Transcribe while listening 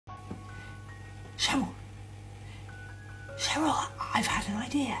Cheryl, I've had an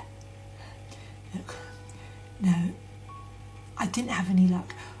idea. Look, no, I didn't have any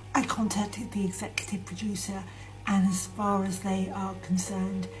luck. I contacted the executive producer, and as far as they are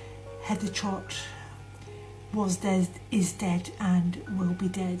concerned, Heather Trott is dead and will be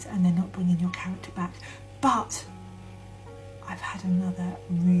dead, and they're not bringing your character back. But I've had another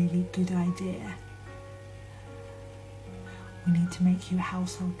really good idea. We need to make you a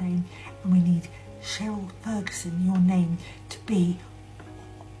household name, and we need Cheryl Fergison, your name, to be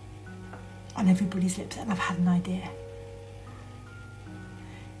on everybody's lips. And I've had an idea.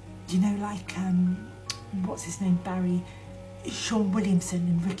 You know, like what's his name, Barry, Sean Williamson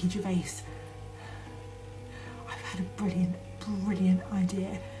and Ricky Gervais. I've had a brilliant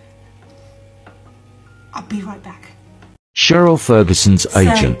idea. I'll be right back. Cheryl Fergison's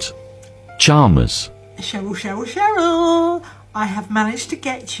agent. Chalmers. Cheryl, I have managed to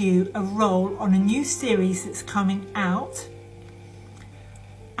get you a role on a new series that's coming out,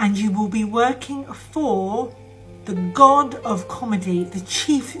 and you will be working for the god of comedy, the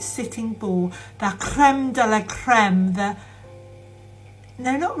chief sitting bull, the creme de la creme,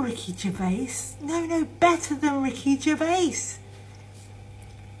 no, not Ricky Gervais, no, better than Ricky Gervais.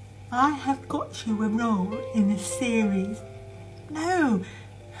 I have got you a role in a series. No,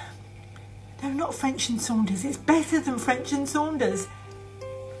 not French and Saunders. It's better than French and Saunders.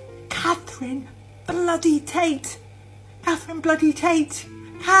 Catherine bloody Tate. Catherine bloody Tate.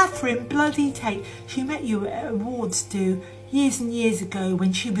 She met you at awards do years and years ago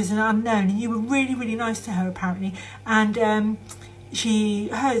when she was an unknown, and you were really nice to her apparently. And she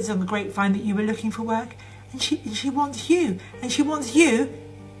heard on the grapevine that you were looking for work, and she wants you, and she wants you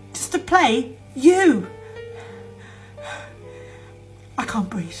just to play you. I can't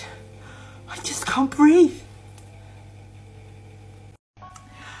breathe. I just can't breathe.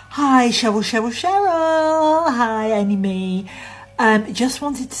 Hi, Cheryl. Hi, only me. Just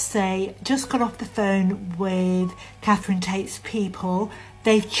wanted to say, just got off the phone with Catherine Tate's people.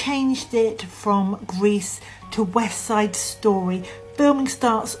 They've changed it from Grease to West Side Story. Filming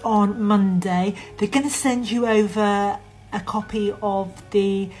starts on Monday. They're going to send you over a copy of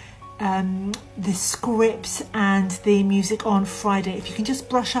the scripts and the music on Friday. If you can just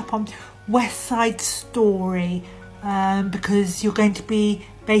brush up on West Side Story, because you're going to be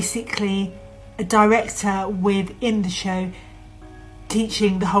basically a director within the show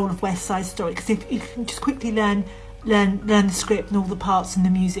teaching the whole of West Side Story. Because if you can just quickly learn the script and all the parts and the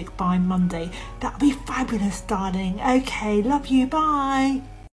music by Monday, that'll be fabulous, darling. Okay, love you, bye.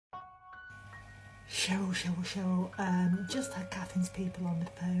 Cheryl, just had Catherine's people on the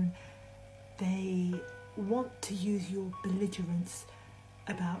phone. They want to use your belligerence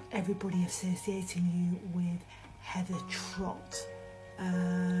about everybody associating you with Heather Trott.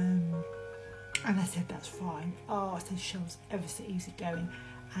 And I said, that's fine. I said, Cheryl's ever so easy going,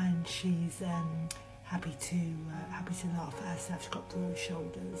 and she's happy to laugh at herself. She's got broad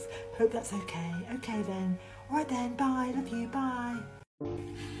shoulders. Hope that's okay. Okay then. All right then. Bye. Love you. Bye.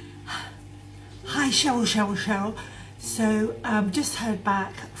 Hi, Cheryl. So just heard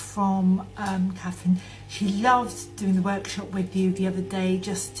back from Catherine. She loved doing the workshop with you the other day,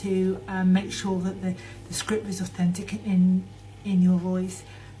 just to make sure that the script was authentic in your voice.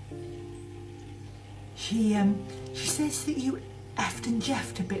 She says that you effed and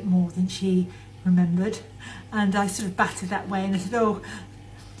jeffed a bit more than she remembered, and I sort of batted that way, and I said, oh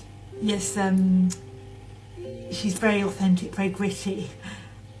yes, she's very authentic, very gritty,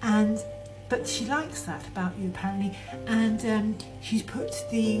 but she likes that about you apparently. And she's put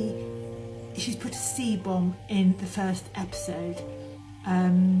a C-bomb in the first episode.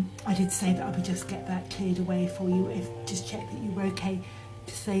 I did say that I would just get that cleared away for you, just check that you were okay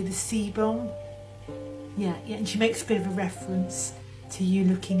to say the C-bomb. Yeah, and she makes a bit of a reference to you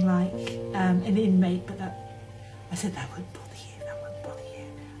looking like an inmate, but I said that won't bother you,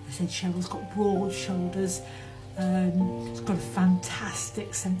 I said Cheryl's got broad shoulders, she's got a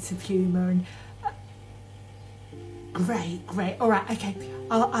fantastic sense of humour, and great, all right, okay,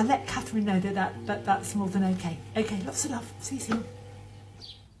 I'll let Catherine know that's more than okay. Okay, lots of love, see you soon.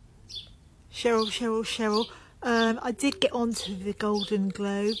 Cheryl, I did get onto the Golden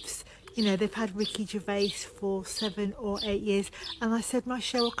Globes. You know, they've had Ricky Gervais for 7 or 8 years, and I said my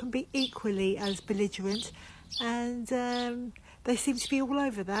Cheryl can be equally as belligerent, and they seem to be all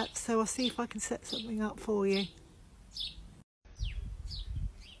over that, so I'll see if I can set something up for you.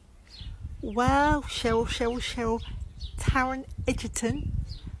 Well, Cheryl, Taron Egerton,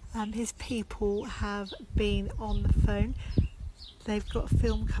 his people have been on the phone. They've got a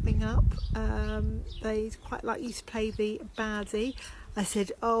film coming up. They'd quite like you to play the baddie. I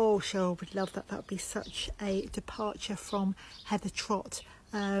said, oh, Cheryl would love that. That would be such a departure from Heather Trott.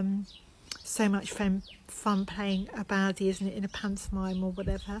 So much fun playing a baddie, isn't it, in a pantomime or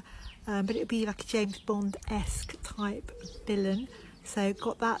whatever. But it would be like a James Bond-esque type villain. So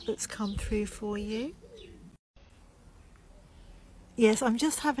got that that's come through for you. Yes, I'm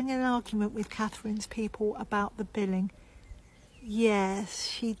just having an argument with Catherine's people about the billing. Yes,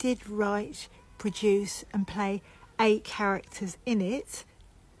 she did write, produce and play 8 characters in it.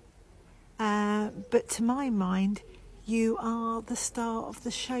 But to my mind, you are the star of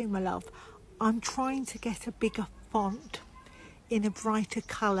the show, my love. I'm trying to get a bigger font in a brighter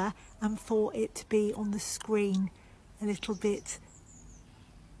colour and for it to be on the screen a little bit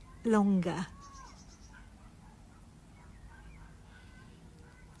longer.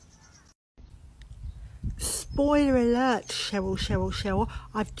 Spoiler alert, Cheryl,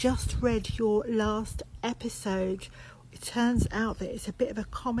 I've just read your last episode. It turns out that it's a bit of a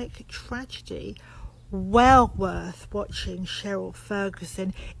comic tragedy. Well worth watching Cheryl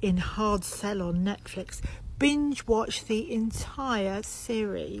Fergison in Hard Sell on Netflix. Binge watch the entire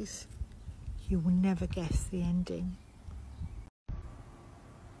series. You will never guess the ending.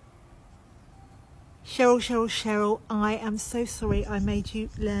 Cheryl, I am so sorry I made you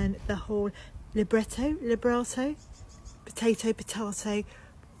learn the whole libretto, potato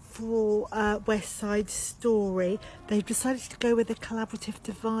for West Side Story. They've decided to go with a collaborative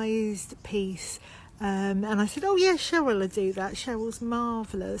devised piece. And I said, oh yeah, Cheryl will do that. Cheryl's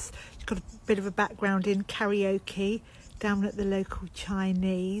marvellous. She's got a bit of a background in karaoke down at the local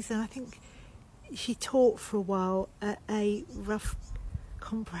Chinese. And I think she taught for a while at a rough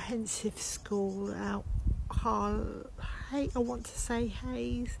comprehensive school out I want to say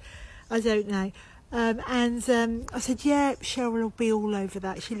Hayes. I don't know. I said, yeah, Cheryl will be all over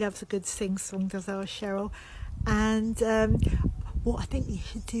that. She loves a good sing-song, does our Cheryl. And what I think you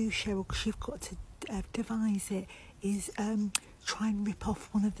should do, Cheryl, because you've got to devise it, is try and rip off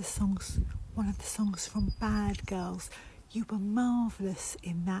one of the songs from Bad Girls. You were marvellous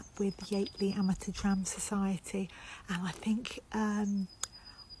in that with Yateley Amateur Dram Society, and I think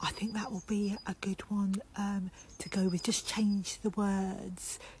that will be a good one to go with. Just change the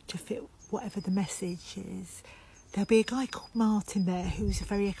words to fit whatever the message is. There'll be a guy called Martin there who's a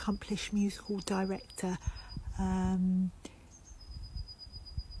very accomplished musical director.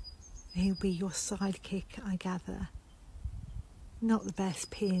 He'll be your sidekick, I gather. Not the best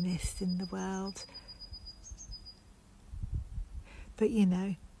pianist in the world, but you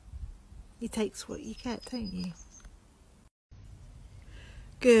know, it takes what you get, don't you?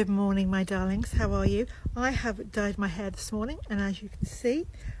 Good morning, my darlings. How are you? I have dyed my hair this morning, and as you can see,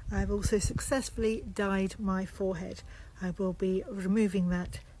 I've also successfully dyed my forehead. I will be removing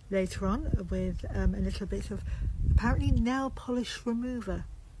that later on with a little bit of apparently nail polish remover.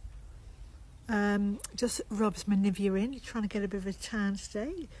 Just rubs my Nivea in, trying to get a bit of a tan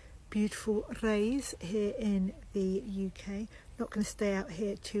today. Beautiful rays here in the UK. Not going to stay out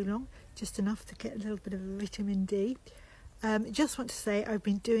here too long, just enough to get a little bit of vitamin D. Just want to say I've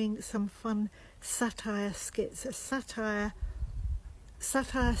been doing some fun satire skits, satire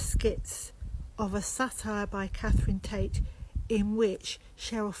skits of a satire by Catherine Tate in which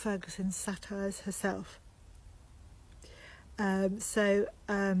Cheryl Fergison satires herself.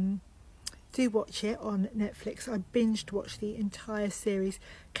 Do watch it on Netflix. I binged watched the entire series.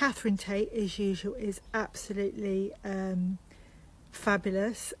 Catherine Tate, as usual, is absolutely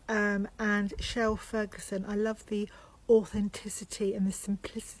fabulous. And Cheryl Fergison, I love the authenticity and the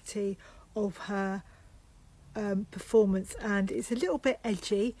simplicity of her performance, and it's a little bit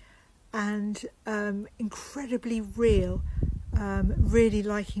edgy and incredibly real. Really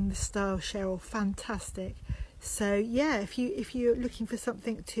liking the style, Cheryl. Fantastic. So yeah, if you're looking for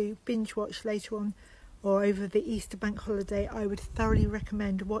something to binge watch later on or over the Easter bank holiday, I would thoroughly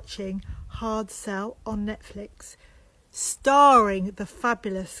recommend watching Hard Sell on Netflix, starring the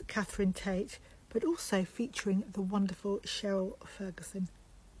fabulous Catherine Tate, but also featuring the wonderful Cheryl Fergison.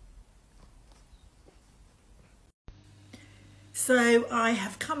 So I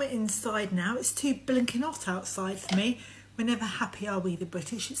have come inside now. It's too blinking hot outside for me. We're never happy, are we, the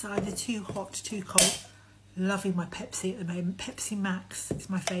British? It's either too hot, too cold. Loving my Pepsi at the moment. Pepsi Max is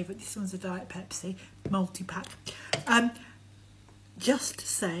my favourite. This one's a Diet Pepsi, multi-pack. Just to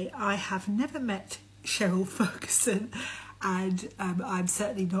say, I have never met Cheryl Fergison, and I'm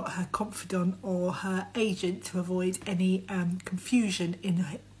certainly not her confidant or her agent to avoid any confusion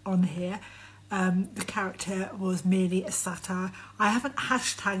on here. The character was merely a satire. I haven't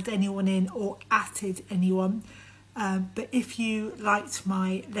hashtagged anyone in or atted anyone, but if you liked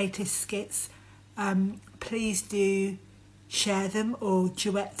my latest skits, please do share them or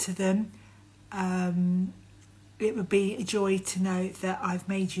duet to them. It would be a joy to know that I've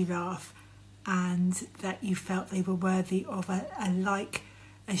made you laugh and that you felt they were worthy of a like,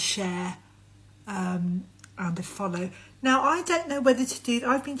 a share, and a follow. Now, I don't know whether to do...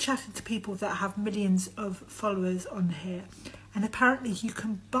 I've been chatting to people that have millions of followers on here, and apparently you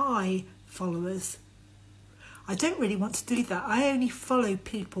can buy followers. I don't really want to do that. I only follow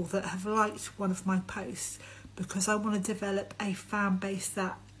people that have liked one of my posts because I want to develop a fan base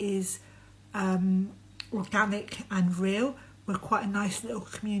that is organic and real. We're quite a nice little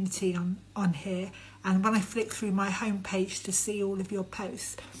community on here, and when I flick through my homepage to see all of your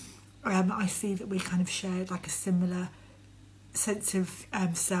posts, I see that we kind of shared like a similar sense of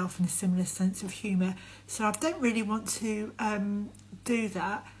self and a similar sense of humour. So I don't really want to do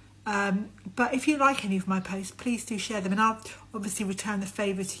that. But if you like any of my posts, please do share them, and I'll obviously return the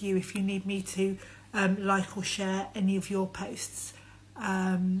favour to you if you need me to like or share any of your posts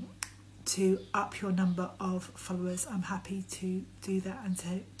to up your number of followers. I'm happy to do that and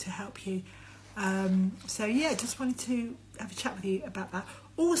to help you. So yeah, just wanted to have a chat with you about that.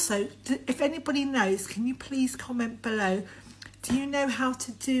 Also, if anybody knows, can you please comment below? Do you know how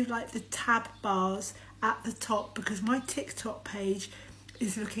to do like the tab bars at the top? Because my TikTok page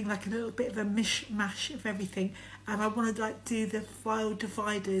is looking like a little bit of a mishmash of everything, and I want to like do the file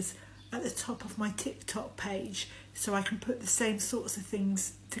dividers at the top of my TikTok page so I can put the same sorts of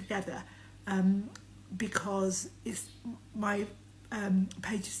things together, because it's my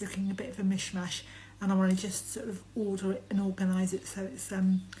page is looking a bit of a mishmash, and I want to just sort of order it and organise it so it's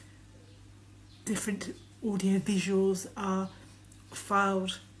different audio visuals are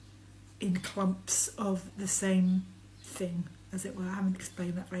filed in clumps of the same thing, as it were. I haven't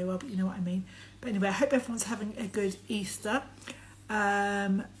explained that very well, but you know what I mean. But anyway, I hope everyone's having a good Easter.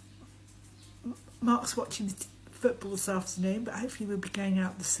 Mark's watching the football this afternoon, but hopefully we'll be going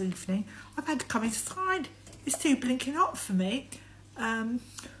out this evening. I've had to come inside. It's too blinking hot for me.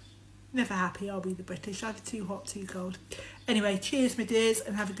 Never happy, are we, the British? Either too hot, too cold. Anyway, cheers, my dears,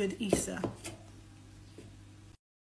 and have a good Easter.